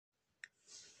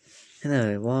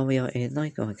Hello, while we are in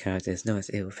Nightgone characters, notice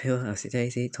it will feel as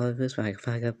Daisy, Toddlers,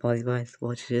 Ragfagger, Bodybites,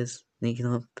 Watchers, Sneaking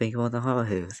on, Big One, the Horror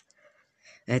Hooves.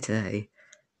 And today,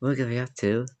 we're going to react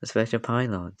to the special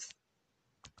Pylons.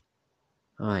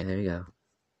 Alright, there we go.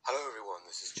 Hello everyone,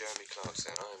 this is Jeremy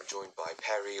Clarkson. I am joined by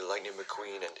Perry, Lightning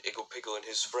McQueen and Iggle Piggle and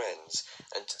his friends.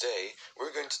 And today,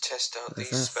 we're going to test out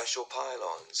these special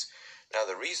Pylons. Now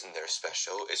the reason they're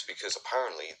special is because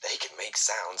apparently they can make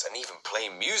sounds and even play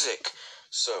music.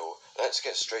 So, let's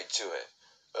get straight to it.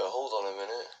 Hold on a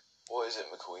minute. What is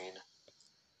it, McQueen?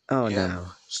 Oh yeah, no.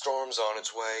 Storm's on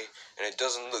its way, and it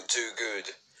doesn't look too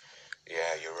good.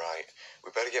 Yeah, you're right.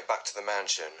 We better get back to the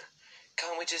mansion.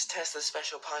 Can't we just test the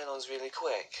special Pylons really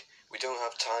quick? We don't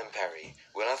have time, Perry.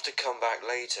 We'll have to come back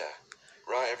later.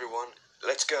 Right, everyone?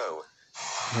 Let's go.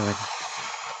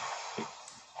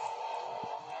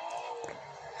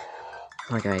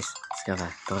 Alright guys, let's go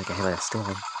back. Don't get hit by a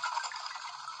storm.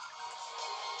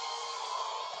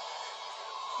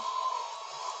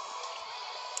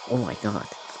 Oh my god.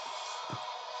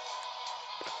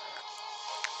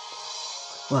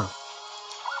 Whoa.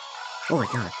 Oh my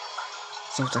god.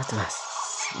 Storm's after us.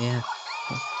 Yeah.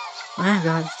 Oh my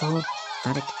god, storm.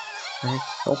 Panic. Panic.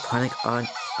 Oh, panic on.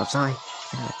 Outside.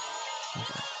 Oh my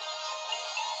god.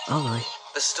 Alright.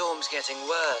 The storm's getting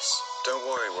worse. Don't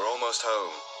worry, we're almost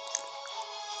home.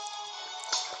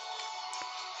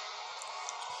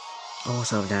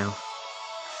 Almost home now.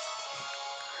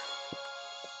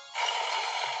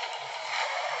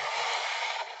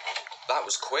 That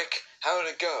was quick. How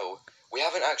did it go? We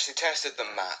haven't actually tested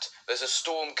them, Matt. There's a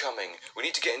storm coming. We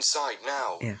need to get inside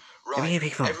now. Yeah. Right,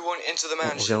 everyone into the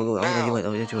mansion, now. Oh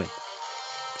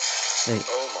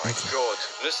my god,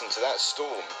 listen to that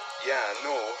storm. Yeah,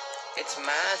 no. It's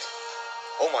mad.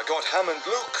 Oh my god, Hammond,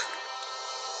 look!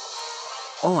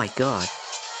 Oh my god.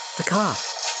 The car.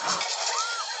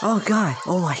 Oh god.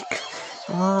 Oh my god.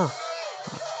 Oh.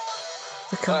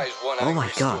 The car. Oh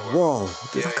my god. Whoa.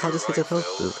 Did the car just hit the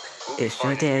post booth? It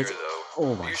sure did.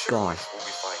 Oh my god. We'll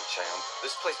be fine, champ.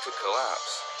 This place could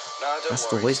collapse. Nah, don't That's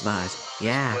worry. always mad.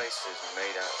 Yeah. This place is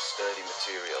made out of sturdy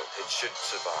material. It should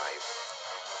survive.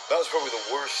 That was probably the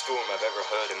worst storm I've ever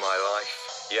heard in my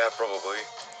life. Yeah, probably.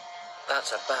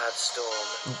 That's a bad storm.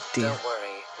 Oh dear. Don't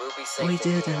worry, we'll be safe. Oh, he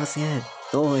did it was the end.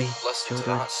 Boy. Listen to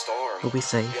that storm. We'll be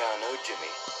safe. Yeah, I know,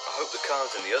 Jimmy. I hope the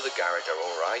cars in the other garage are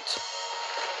alright.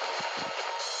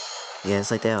 Yeah,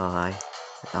 it's like they're alright.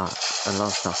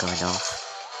 Alarm's not going off.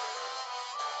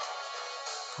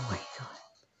 Oh my god.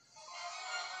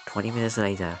 20 minutes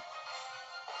later,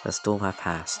 the storm had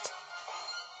passed.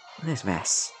 Look at this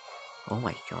mess. Oh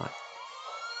my god.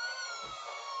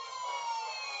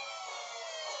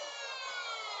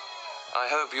 I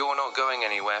hope you're not going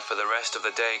anywhere for the rest of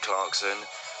the day, Clarkson.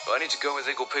 But I need to go with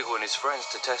Iggle Piggle and his friends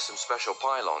to test some special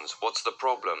pylons. What's the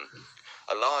problem?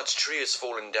 A large tree has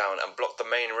fallen down and blocked the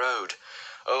main road.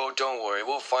 Oh, don't worry,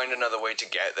 we'll find another way to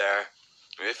get there.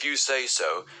 If you say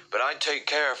so, but I'd take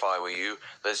care if I were you.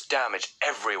 There's damage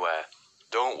everywhere.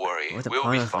 Don't worry, we'll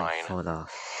be fine. You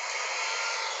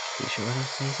sure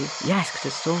that's easy? Yes, because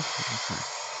it's storm.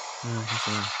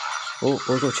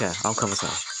 We'll go check. I'll cover some.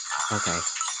 Okay,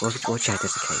 we'll check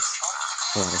just in case.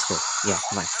 Hold on, let's go. Yeah,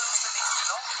 come on.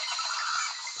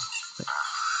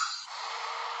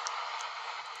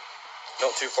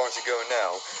 Not too far to go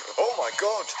now. Oh my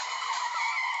god!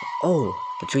 Oh,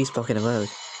 the tree's blocking the road.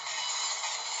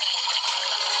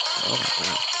 Oh my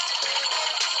god.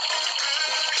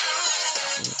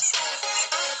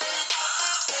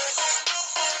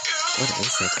 What an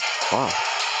insect. Wow.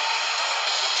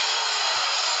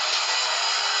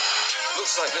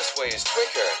 Looks like this way is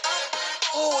quicker.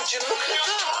 Oh, would you look at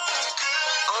that?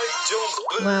 I don't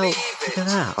believe it. Look at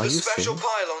that. Are the you special serious?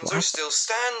 pylons are still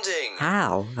standing.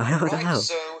 How? I don't know.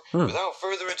 So, without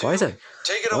further ado,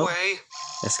 take it away.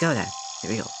 Let's go then. Here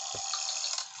we go.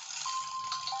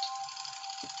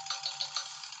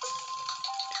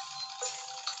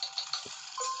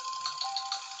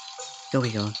 Here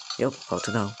we go. Yep, how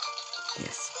to know.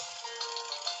 Yes.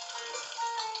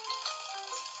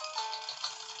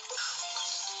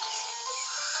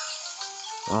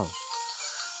 Wow.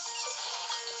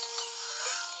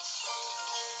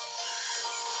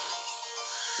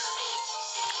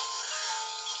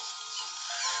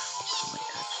 Oh my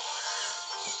god.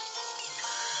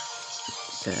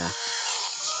 There.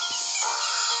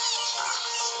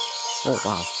 Oh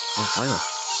wow. Oh, final. I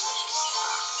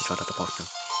tried out the box now.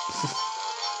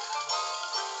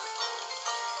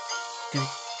 Okay.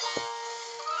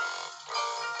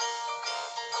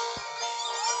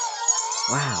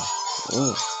 Wow.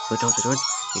 Oh, good job, good.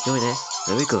 You're doing it.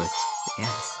 Very good.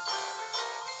 Yes.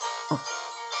 Oh.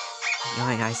 You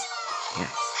alright, guys?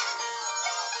 Yes.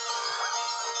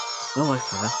 Oh my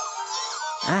god.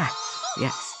 Ah,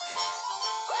 yes.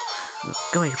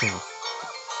 Go away, people.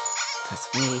 That's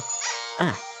me.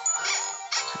 Ah.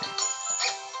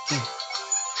 Yeah.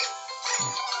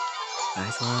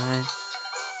 Nice one.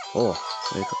 Oh,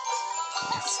 very good.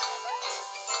 Yes.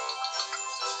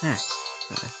 Ah.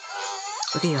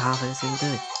 Look at you, Harper. This is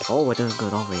good. Oh, we're doing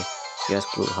good, aren't we? Yes,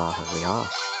 Blue Harper, we are.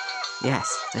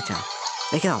 Yes, good job.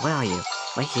 Make it up. Where are you?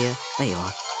 Right here. There you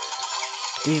are.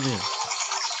 Do you move?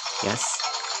 Yes.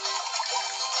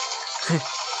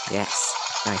 Yes.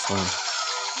 Nice one.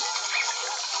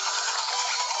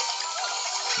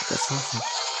 That's awesome.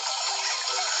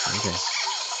 Very good.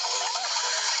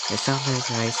 It's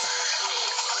something nice.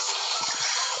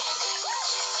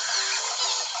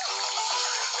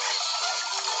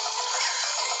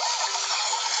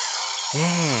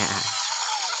 Yeah.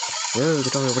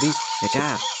 Good job, everybody. Good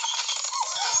job.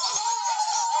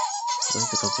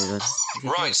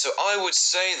 Right, so I would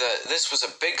say that this was a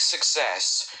big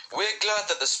success. We're glad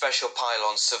that the special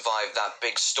pylons survived that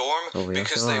big storm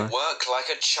because they work like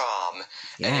a charm.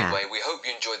 Yeah. Anyway, we hope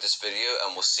you enjoyed this video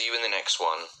and we'll see you in the next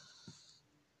one.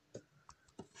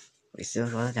 We still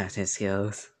got acting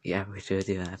skills. Yeah, we should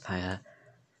do that, pilot.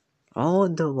 I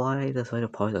wonder why the spider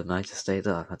pilot might just stayed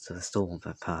up until the storm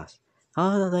had passed.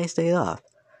 How did they stay up?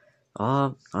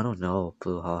 I don't know,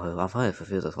 Blue Heart. I'm kind of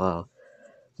confused as well.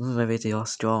 Maybe they are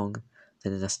strong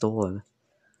than in a storm.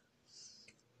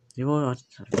 You want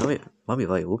to... Mommy,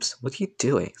 wait, oops. What are you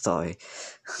doing? Sorry.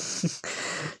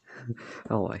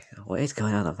 Oh, wait. What is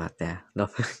going on about there?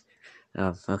 Nothing.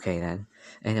 Okay then.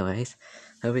 Anyways,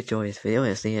 hope you enjoyed this video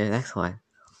and see you in the next one.